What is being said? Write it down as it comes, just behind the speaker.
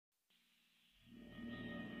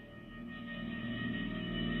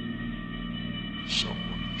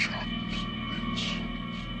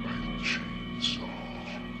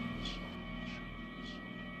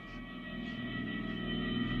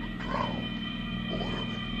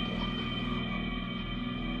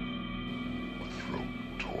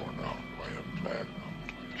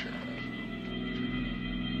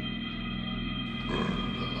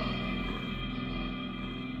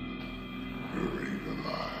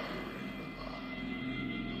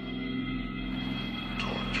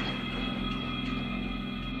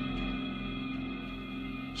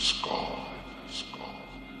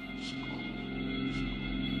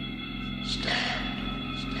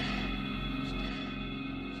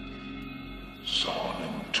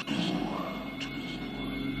This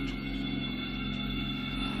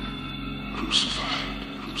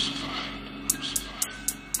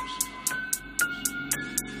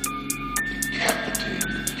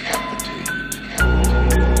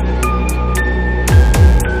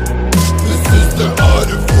is the art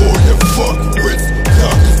of gore, you fuckwits.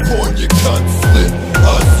 Cock porn, you can't slit.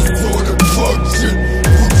 Eyes is sort of function.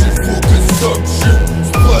 Pushing for consumption.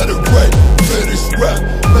 Splatter rate, fetish rap,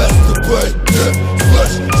 masturbate, death,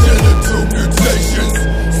 slash genital mutations.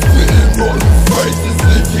 Spitting rotten phrases,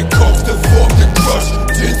 leave your cocks deformed and crushed.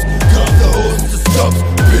 Tits, cut the holes to stumps,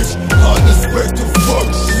 bitch. Harness rectal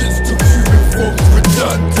functions to human forms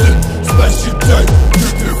redundant. Smash your tape,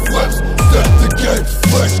 rip your flaps, stab the game,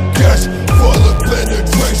 flash cash. Violent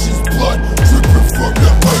penetrations, blood dripping from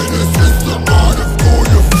your anus. It's the art of gore,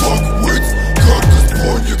 you fuckwits. Cockless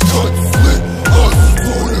porn, you can't slit. Eyes is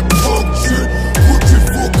born and punctured. Pushing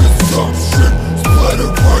for consumption.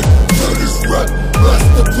 Splatter paint, fetish rap,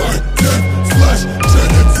 masturbate, death, slash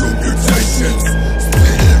genital mutations.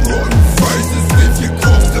 Spitting rotten phrases, leave your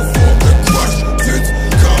cocks deformed and crushed. Tits,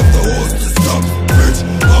 cut the horse to stop, bitch.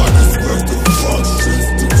 Harness rectal functions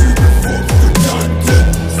to human forms redundant.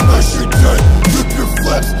 Smash your tape, rip your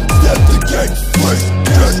flaps, stab the gate, flash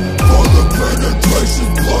cash. Violent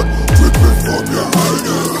penetrations, blood dripping from your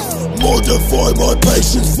anus. Modify my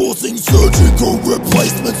patients, forcing surgical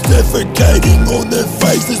replacements, defecating on their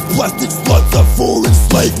faces. Plastic sluts are for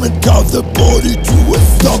enslavement. Carve the body to a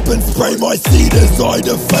stump and spray my seed as I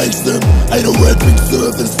deface them. Anal raping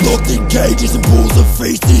servants locked in cages and pools of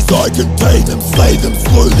feces. I contain them, slay them,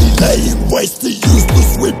 slowly laying waste to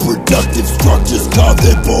useless reproductive structures. Carve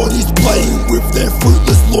their bodies, playing with their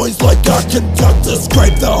fruitless loins like a conductor.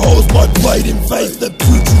 Scrape the holes, my blade invades the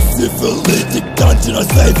putrid syphilitic dungeon. I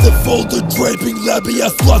save the folded draping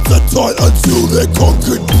labia. Sluts are tight until they're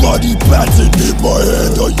conquered. Bloody pattern in my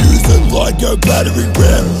hand, I use it like a battering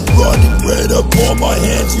ram. Running red upon my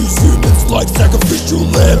hands, use humans like sacrificial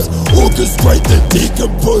lambs. Orchestrate the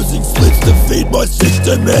decomposing slits to feed my sick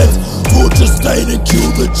demands. Torture, stain and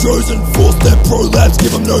kill the chosen. Force their prolapse,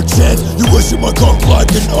 give them no chance. You worship my cock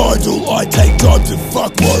like an idol. I take time to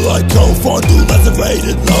fuck while I co-fondle.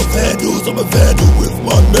 Lacerated love handles, I'm a vandal with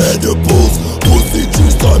my mandibles. Pussy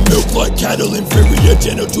juice, I milk like cattle. Inferior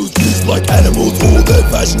genitals used like animals. All their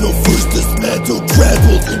vaginal fruits dismantled,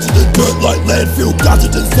 trampled into the dirt like landfill.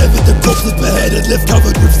 Gutted and severed, the corpses beheaded, left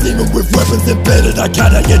covered with semen with weapons embedded. I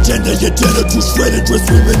cut out your gender, your genitals shredded. Dress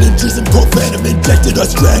women in treason, caught phantom injected. I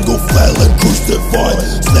strangle, flail and crucify,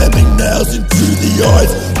 slamming nails into the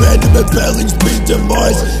eyes. Random impalings bring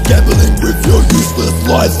demise, gambling with your useless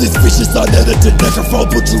lives. This vicious unedited necrophile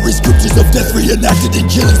butchery, scriptures of death reenacted in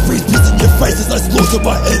killing sprees. Pissing your faces, I slaughter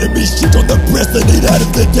my enemies. Shit on the breast, I need out of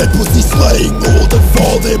the dead pussy. Slaying all,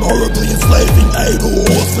 defile them, horribly enslaving. Able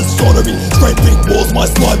horse for sodomy, scraping walls. My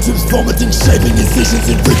slime drips, vomiting, shaping incisions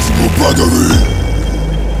in ritual buggery.